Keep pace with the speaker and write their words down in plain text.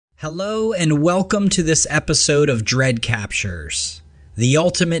Hello and welcome to this episode of Dread Captures, the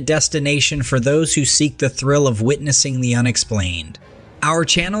ultimate destination for those who seek the thrill of witnessing the unexplained. Our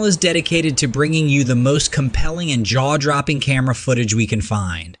channel is dedicated to bringing you the most compelling and jaw-dropping camera footage we can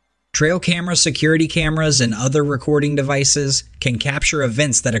find. Trail cameras, security cameras, and other recording devices can capture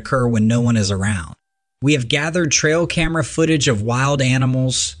events that occur when no one is around. We have gathered trail camera footage of wild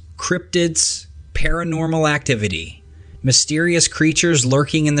animals, cryptids, paranormal activity, mysterious creatures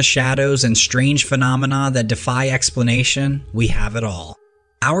lurking in the shadows, and strange phenomena that defy explanation. We have it all.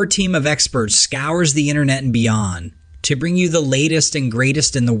 Our team of experts scours the internet and beyond to bring you the latest and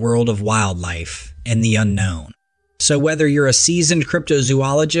greatest in the world of wildlife and the unknown. So whether you're a seasoned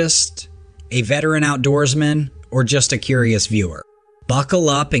cryptozoologist, a veteran outdoorsman, or just a curious viewer, buckle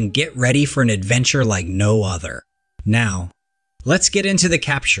up and get ready for an adventure like no other. Now, let's get into the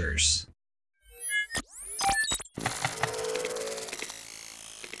captures.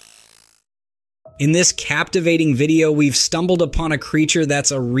 In this captivating video, we've stumbled upon a creature that's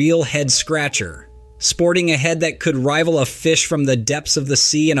a real head-scratcher. Sporting a head that could rival a fish from the depths of the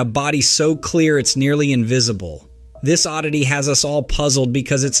sea and a body so clear it's nearly invisible. This oddity has us all puzzled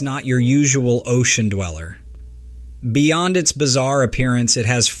because it's not your usual ocean dweller. Beyond its bizarre appearance, it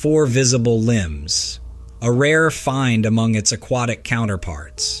has 4 visible limbs, a rare find among its aquatic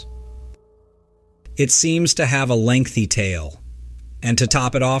counterparts. It seems to have a lengthy tail. And to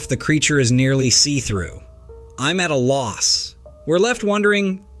top it off, the creature is nearly see-through. I'm at a loss. We're left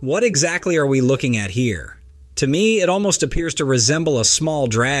wondering, what exactly are we looking at here? To me, it almost appears to resemble a small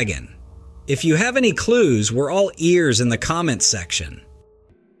dragon. If you have any clues, we're all ears in the comments section.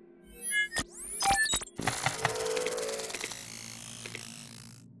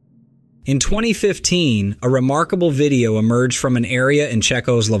 In 2015, a remarkable video emerged from an area in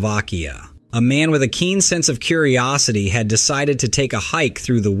Czechoslovakia. A man with a keen sense of curiosity had decided to take a hike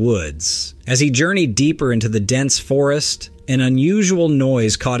through the woods. As he journeyed deeper into the dense forest, an unusual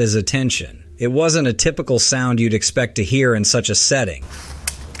noise caught his attention. It wasn't a typical sound you'd expect to hear in such a setting.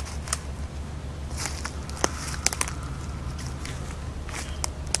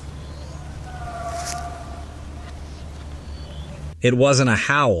 It wasn't a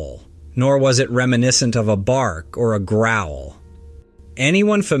howl, nor was it reminiscent of a bark or a growl.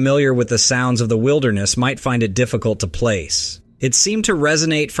 Anyone familiar with the sounds of the wilderness might find it difficult to place. It seemed to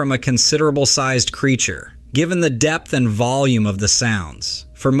resonate from a considerable-sized creature, given the depth and volume of the sounds.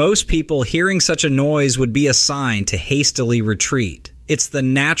 For most people, hearing such a noise would be a sign to hastily retreat. It's the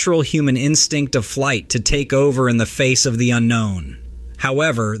natural human instinct of flight to take over in the face of the unknown.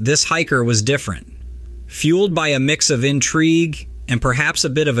 However, this hiker was different. Fueled by a mix of intrigue and perhaps a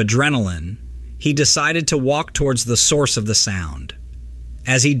bit of adrenaline, he decided to walk towards the source of the sound.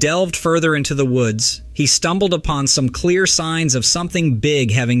 As he delved further into the woods, he stumbled upon some clear signs of something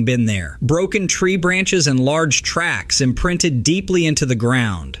big having been there. Broken tree branches and large tracks imprinted deeply into the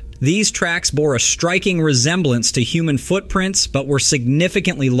ground. These tracks bore a striking resemblance to human footprints, but were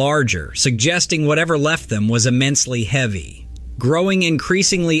significantly larger, suggesting whatever left them was immensely heavy. Growing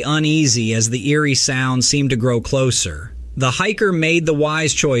increasingly uneasy as the eerie sound seemed to grow closer, the hiker made the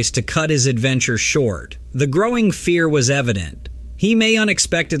wise choice to cut his adventure short. The growing fear was evident. He may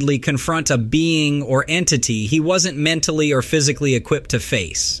unexpectedly confront a being or entity he wasn't mentally or physically equipped to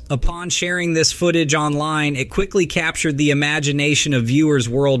face. Upon sharing this footage online, it quickly captured the imagination of viewers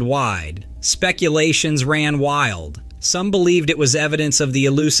worldwide. Speculations ran wild. Some believed it was evidence of the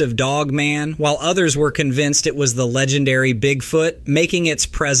elusive dog man, while others were convinced it was the legendary Bigfoot, making its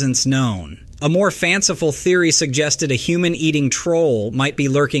presence known. A more fanciful theory suggested a human-eating troll might be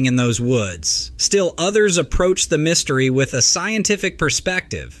lurking in those woods. Still, others approached the mystery with a scientific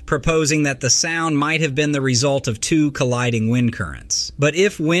perspective, proposing that the sound might have been the result of 2 colliding wind currents. But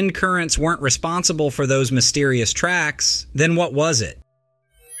if wind currents weren't responsible for those mysterious tracks, then what was it?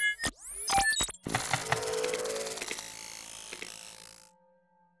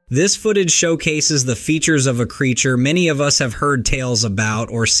 This footage showcases the features of a creature many of us have heard tales about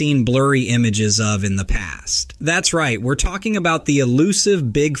or seen blurry images of in the past. That's right, we're talking about the elusive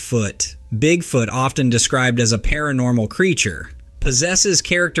Bigfoot. Bigfoot, often described as a paranormal creature, possesses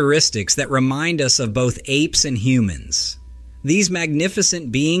characteristics that remind us of both apes and humans. These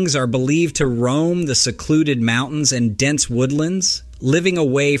magnificent beings are believed to roam the secluded mountains and dense woodlands, living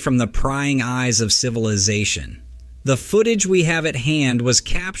away from the prying eyes of civilization. The footage we have at hand was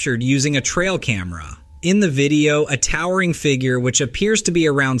captured using a trail camera. In the video, a towering figure which appears to be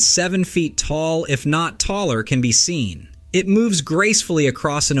around 7 feet tall, if not taller, can be seen. It moves gracefully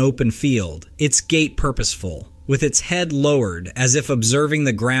across an open field, its gait purposeful. with its head lowered as if observing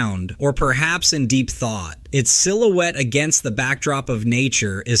the ground or perhaps in deep thought. Its silhouette against the backdrop of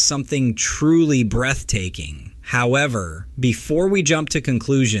nature is something truly breathtaking. However, before we jump to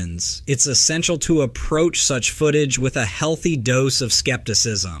conclusions, it's essential to approach such footage with a healthy dose of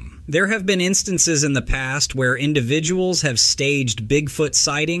skepticism. There have been instances in the past where individuals have staged Bigfoot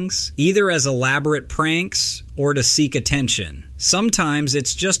sightings, either as elaborate pranks or to seek attention. Sometimes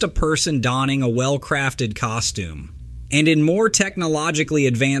it's just a person donning a well-crafted costume. And in more technologically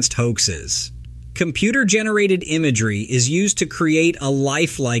advanced hoaxes, computer-generated imagery is used to create a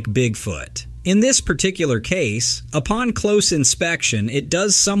lifelike Bigfoot. In this particular case, upon close inspection, it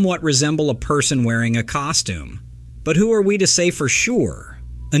does somewhat resemble a person wearing a costume. But who are we to say for sure?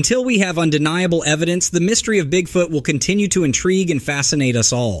 Until we have undeniable evidence, the mystery of Bigfoot will continue to intrigue and fascinate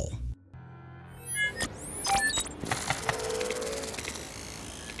us all.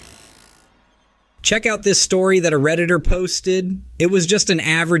 Check out this story that a Redditor posted. It was just an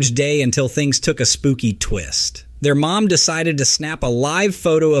average day until things took a spooky twist. Their mom decided to snap a live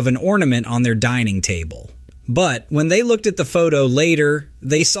photo of an ornament on their dining table. But when they looked at the photo later,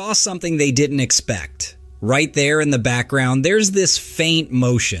 they saw something they didn't expect. Right there in the background, there's this faint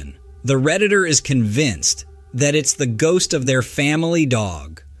motion. The Redditor is convinced that it's the ghost of their family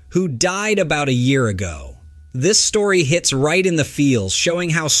dog, who died about a year ago. This story hits right in the feels, showing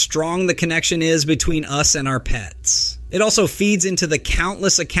how strong the connection is between us and our pets. It also feeds into the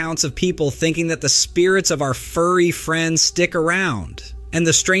countless accounts of people thinking that the spirits of our furry friends stick around. And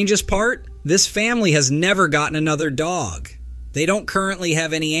the strangest part? This family has never gotten another dog. They don't currently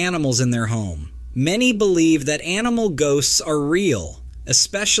have any animals in their home. Many believe that animal ghosts are real,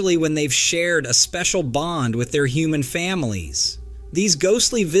 especially when they've shared a special bond with their human families. These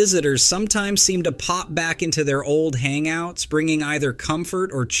ghostly visitors sometimes seem to pop back into their old hangouts, bringing either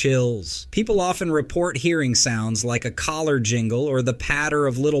comfort or chills. People often report hearing sounds like a collar jingle or the patter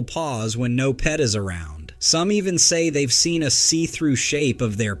of little paws when no pet is around. Some even say they've seen a see-through shape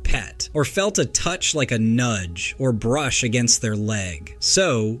of their pet, or felt a touch like a nudge or brush against their leg.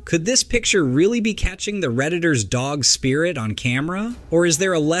 So, could this picture really be catching the Redditor's dog spirit on camera? Or is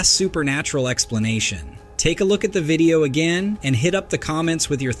there a less supernatural explanation? Take a look at the video again and hit up the comments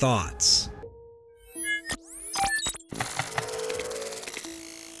with your thoughts.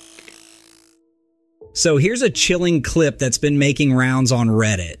 So here's a chilling clip that's been making rounds on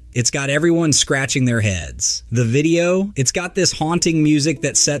Reddit. It's got everyone scratching their heads. The video, it's got this haunting music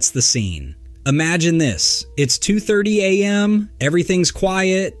that sets the scene. Imagine this. It's 2:30 a.m., everything's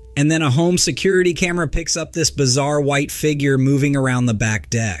quiet, and then a home security camera picks up this bizarre white figure moving around the back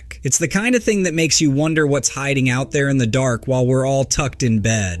deck. It's the kind of thing that makes you wonder what's hiding out there in the dark while we're all tucked in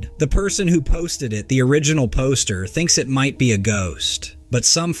bed. The person who posted it, the original poster, thinks it might be a ghost. But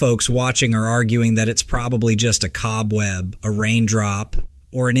some folks watching are arguing that it's probably just a cobweb, a raindrop,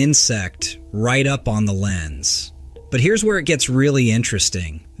 or an insect right up on the lens. But here's where it gets really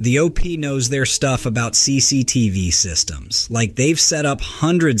interesting. The OP knows their stuff about CCTV systems, like they've set up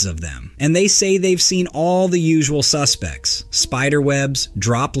hundreds of them, and they say they've seen all the usual suspects, spider webs,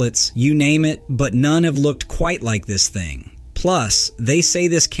 droplets, you name it, but none have looked quite like this thing. Plus, they say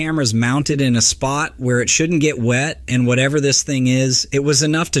this camera's mounted in a spot where it shouldn't get wet, and whatever this thing is, it was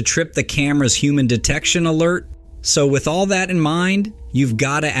enough to trip the camera's human detection alert. So with all that in mind, you've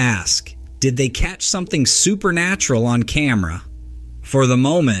got to ask, did they catch something supernatural on camera? For the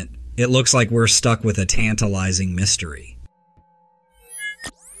moment, it looks like we're stuck with a tantalizing mystery.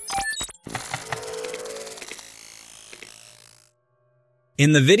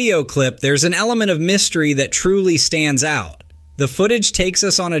 In the video clip, there's an element of mystery that truly stands out. The footage takes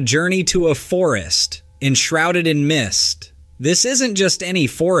us on a journey to a forest, enshrouded in mist. This isn't just any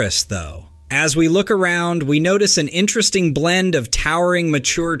forest, though. As we look around, we notice an interesting blend of towering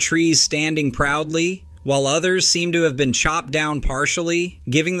mature trees standing proudly, while others seem to have been chopped down partially,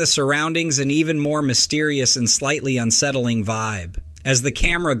 giving the surroundings an even more mysterious and slightly unsettling vibe. As the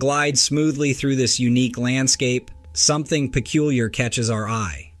camera glides smoothly through this unique landscape, something peculiar catches our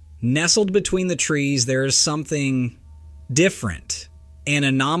eye. Nestled between the trees, there is something different, an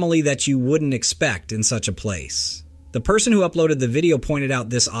anomaly that you wouldn't expect in such a place. The person who uploaded the video pointed out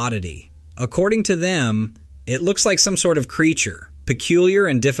this oddity. According to them, it looks like some sort of creature, peculiar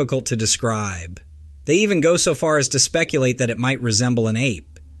and difficult to describe. They even go so far as to speculate that it might resemble an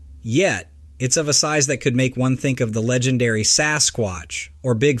ape. Yet, it's of a size that could make one think of the legendary Sasquatch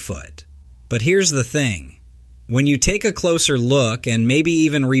or Bigfoot. But here's the thing. When you take a closer look and maybe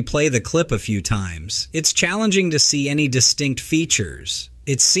even replay the clip a few times, it's challenging to see any distinct features.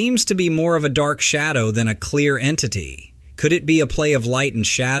 It seems to be more of a dark shadow than a clear entity. Could it be a play of light and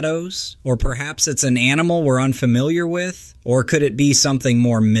shadows? Or perhaps it's an animal we're unfamiliar with? Or could it be something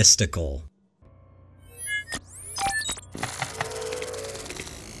more mystical?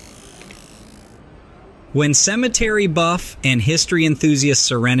 When cemetery buff and history enthusiast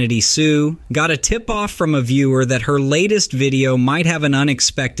Serenity Sue got a tip-off from a viewer that her latest video might have an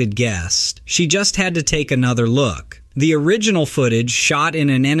unexpected guest, she just had to take another look. The original footage, shot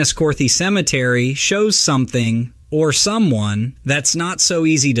in an Enniscorthy cemetery, shows something, or someone, that's not so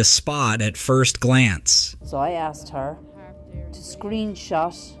easy to spot at first glance. So I asked her to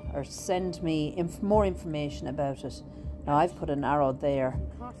screenshot or send me more information about it. Now I've put an arrow there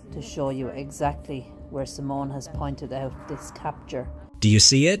to show you exactly where Simone has pointed out this capture. Do you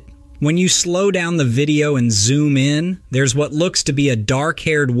see it? When you slow down the video and zoom in, there's what looks to be a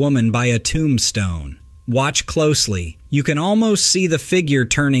dark-haired woman by a tombstone. Watch closely. You can almost see the figure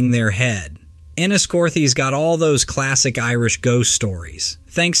turning their head. Enniscorthy's got all those classic Irish ghost stories,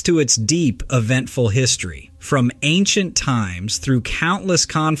 thanks to its deep, eventful history. From ancient times through countless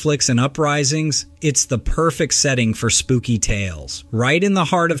conflicts and uprisings, it's the perfect setting for spooky tales. Right in the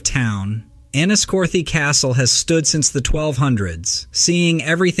heart of town, Enniscorthy Castle has stood since the 1200s, seeing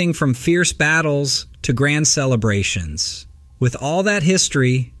everything from fierce battles to grand celebrations. With all that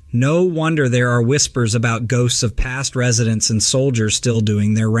history, no wonder there are whispers about ghosts of past residents and soldiers still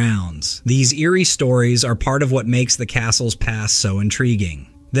doing their rounds. These eerie stories are part of what makes the castle's past so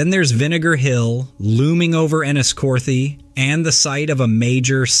intriguing. Then there's Vinegar Hill, looming over Enniscorthy, and the site of a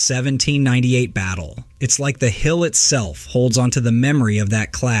major 1798 battle. It's like the hill itself holds onto the memory of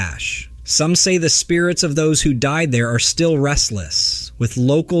that clash. Some say the spirits of those who died there are still restless, with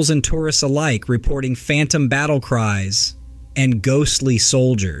locals and tourists alike reporting phantom battle cries and ghostly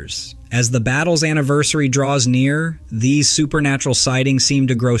soldiers. As the battle's anniversary draws near, these supernatural sightings seem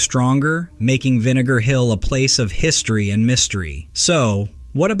to grow stronger, making Vinegar Hill a place of history and mystery. So,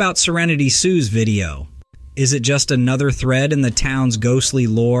 what about Serenity Sue's video? Is it just another thread in the town's ghostly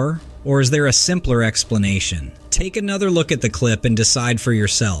lore? Or is there a simpler explanation? Take another look at the clip and decide for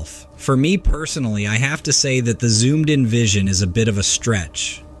yourself. For me personally, I have to say that the zoomed-in vision is a bit of a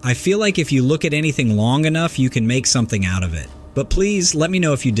stretch. I feel like if you look at anything long enough, you can make something out of it. But please, let me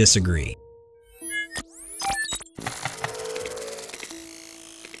know if you disagree.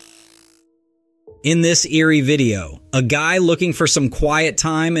 In this eerie video, a guy looking for some quiet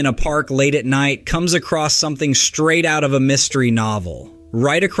time in a park late at night comes across something straight out of a mystery novel.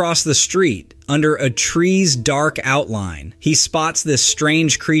 Right across the street, under a tree's dark outline, he spots this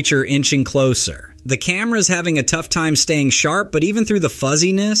strange creature inching closer. The camera's having a tough time staying sharp, but even through the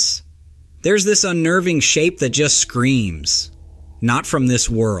fuzziness, there's this unnerving shape that just screams, "Not from this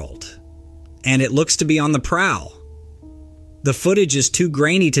world." And it looks to be on the prowl. The footage is too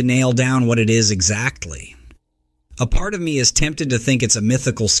grainy to nail down what it is exactly. A part of me is tempted to think it's a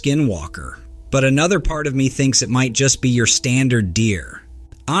mythical skinwalker, but another part of me thinks it might just be your standard deer.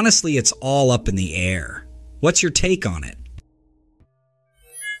 Honestly, it's all up in the air. What's your take on it?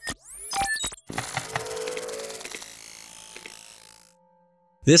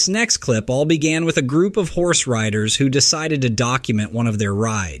 This next clip all began with a group of horse riders who decided to document one of their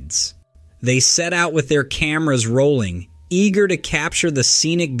rides. They set out with their cameras rolling, eager to capture the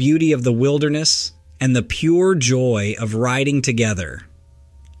scenic beauty of the wilderness and the pure joy of riding together.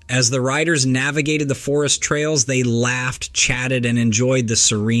 As the riders navigated the forest trails, they laughed, chatted, and enjoyed the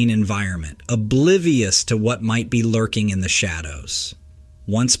serene environment, oblivious to what might be lurking in the shadows.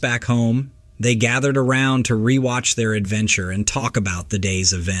 Once back home, they gathered around to rewatch their adventure and talk about the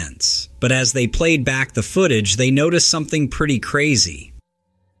day's events. But as they played back the footage, they noticed something pretty crazy.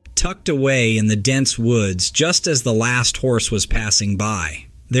 Tucked away in the dense woods, just as the last horse was passing by,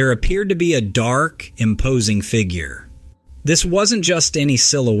 there appeared to be a dark, imposing figure. This wasn't just any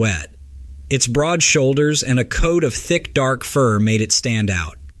silhouette. Its broad shoulders and a coat of thick dark fur made it stand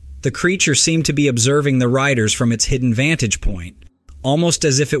out. The creature seemed to be observing the riders from its hidden vantage point, almost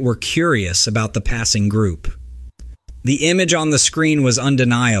as if it were curious about the passing group. The image on the screen was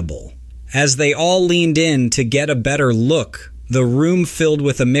undeniable. As they all leaned in to get a better look, the room filled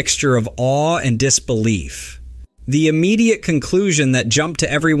with a mixture of awe and disbelief. The immediate conclusion that jumped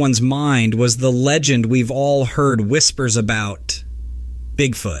to everyone's mind was the legend we've all heard whispers about: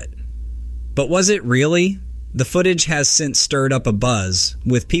 Bigfoot. But was it really? The footage has since stirred up a buzz,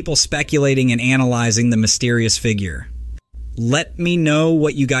 with people speculating and analyzing the mysterious figure. Let me know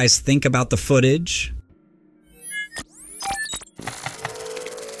what you guys think about the footage.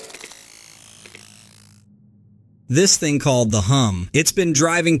 This thing called the hum, it's been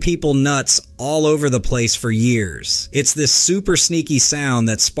driving people nuts all over the place for years. It's this super sneaky sound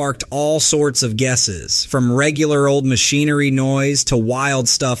that sparked all sorts of guesses, from regular old machinery noise to wild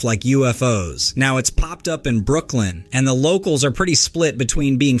stuff like UFOs. Now it's popped up in Brooklyn, and the locals are pretty split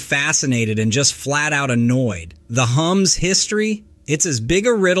between being fascinated and just flat out annoyed. The hum's history? It's as big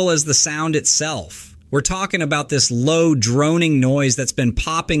a riddle as the sound itself. We're talking about this low droning noise that's been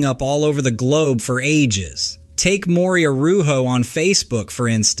popping up all over the globe for ages. Take Mori Arujo on Facebook, for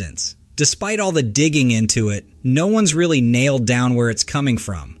instance. Despite all the digging into it, no one's really nailed down where it's coming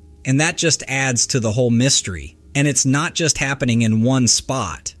from. And that just adds to the whole mystery. And it's not just happening in one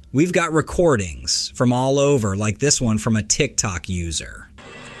spot. We've got recordings from all over, like this one from a TikTok user.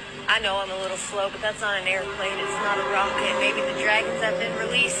 I know I'm a little slow, but that's not an airplane. It's not a rocket. Maybe the dragons have been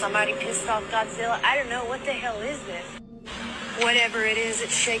released. Somebody pissed off Godzilla. I don't know. What the hell is this? Whatever it is,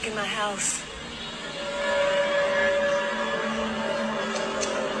 it's shaking my house.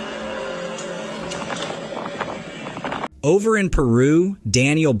 Over in Peru,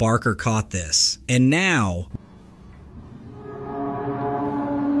 Daniel Barker caught this, and now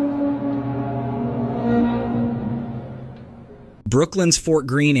Brooklyn's Fort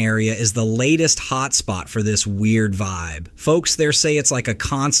Greene area is the latest hotspot for this weird vibe. Folks there say it's like a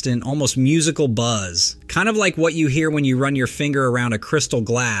constant, almost musical buzz, kind of like what you hear when you run your finger around a crystal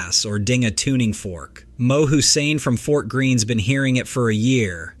glass or ding a tuning fork. Mo Hussein from Fort Greene's been hearing it for a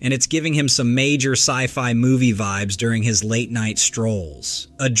year, and it's giving him some major sci-fi movie vibes during his late-night strolls.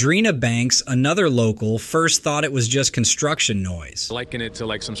 Adrena Banks, another local, first thought it was just construction noise. I liken it to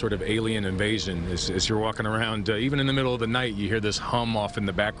like some sort of alien invasion. As you're walking around, even in the middle of the night, you hear this hum off in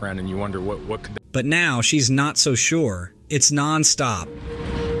the background, and you wonder what could that... But now she's not so sure. It's non-stop.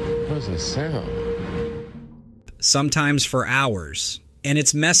 What does that sound? Sometimes for hours. And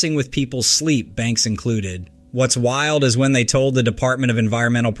it's messing with people's sleep, Banks included. What's wild is when they told the Department of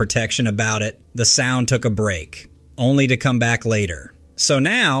Environmental Protection about it, the sound took a break, only to come back later. So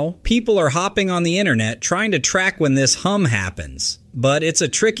now, people are hopping on the internet trying to track when this hum happens. But it's a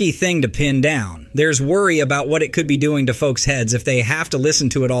tricky thing to pin down. There's worry about what it could be doing to folks' heads if they have to listen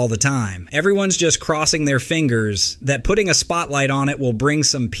to it all the time. Everyone's just crossing their fingers that putting a spotlight on it will bring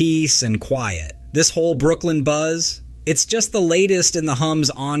some peace and quiet. This whole Brooklyn buzz, it's just the latest in the hum's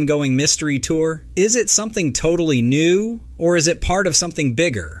ongoing mystery tour. Is it something totally new, or is it part of something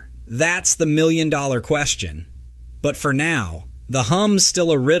bigger? That's the million-dollar question. But for now, the hum's still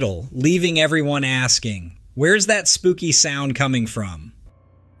a riddle, leaving everyone asking, where's that spooky sound coming from?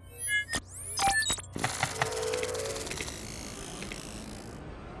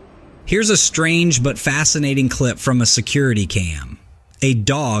 Here's a strange but fascinating clip from a security cam. A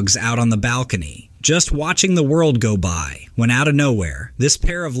dog's out on the balcony, just watching the world go by, when out of nowhere, this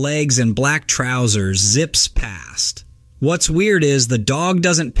pair of legs and black trousers zips past. What's weird is the dog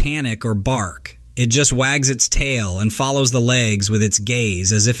doesn't panic or bark. It just wags its tail and follows the legs with its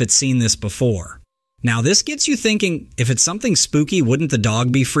gaze as if it's seen this before. Now this gets you thinking, if it's something spooky, wouldn't the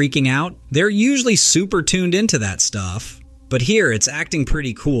dog be freaking out? They're usually super tuned into that stuff. But here it's acting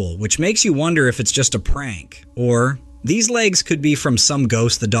pretty cool, which makes you wonder if it's just a prank. Or these legs could be from some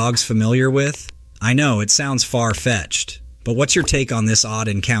ghost the dog's familiar with. I know, it sounds far-fetched, but what's your take on this odd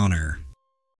encounter?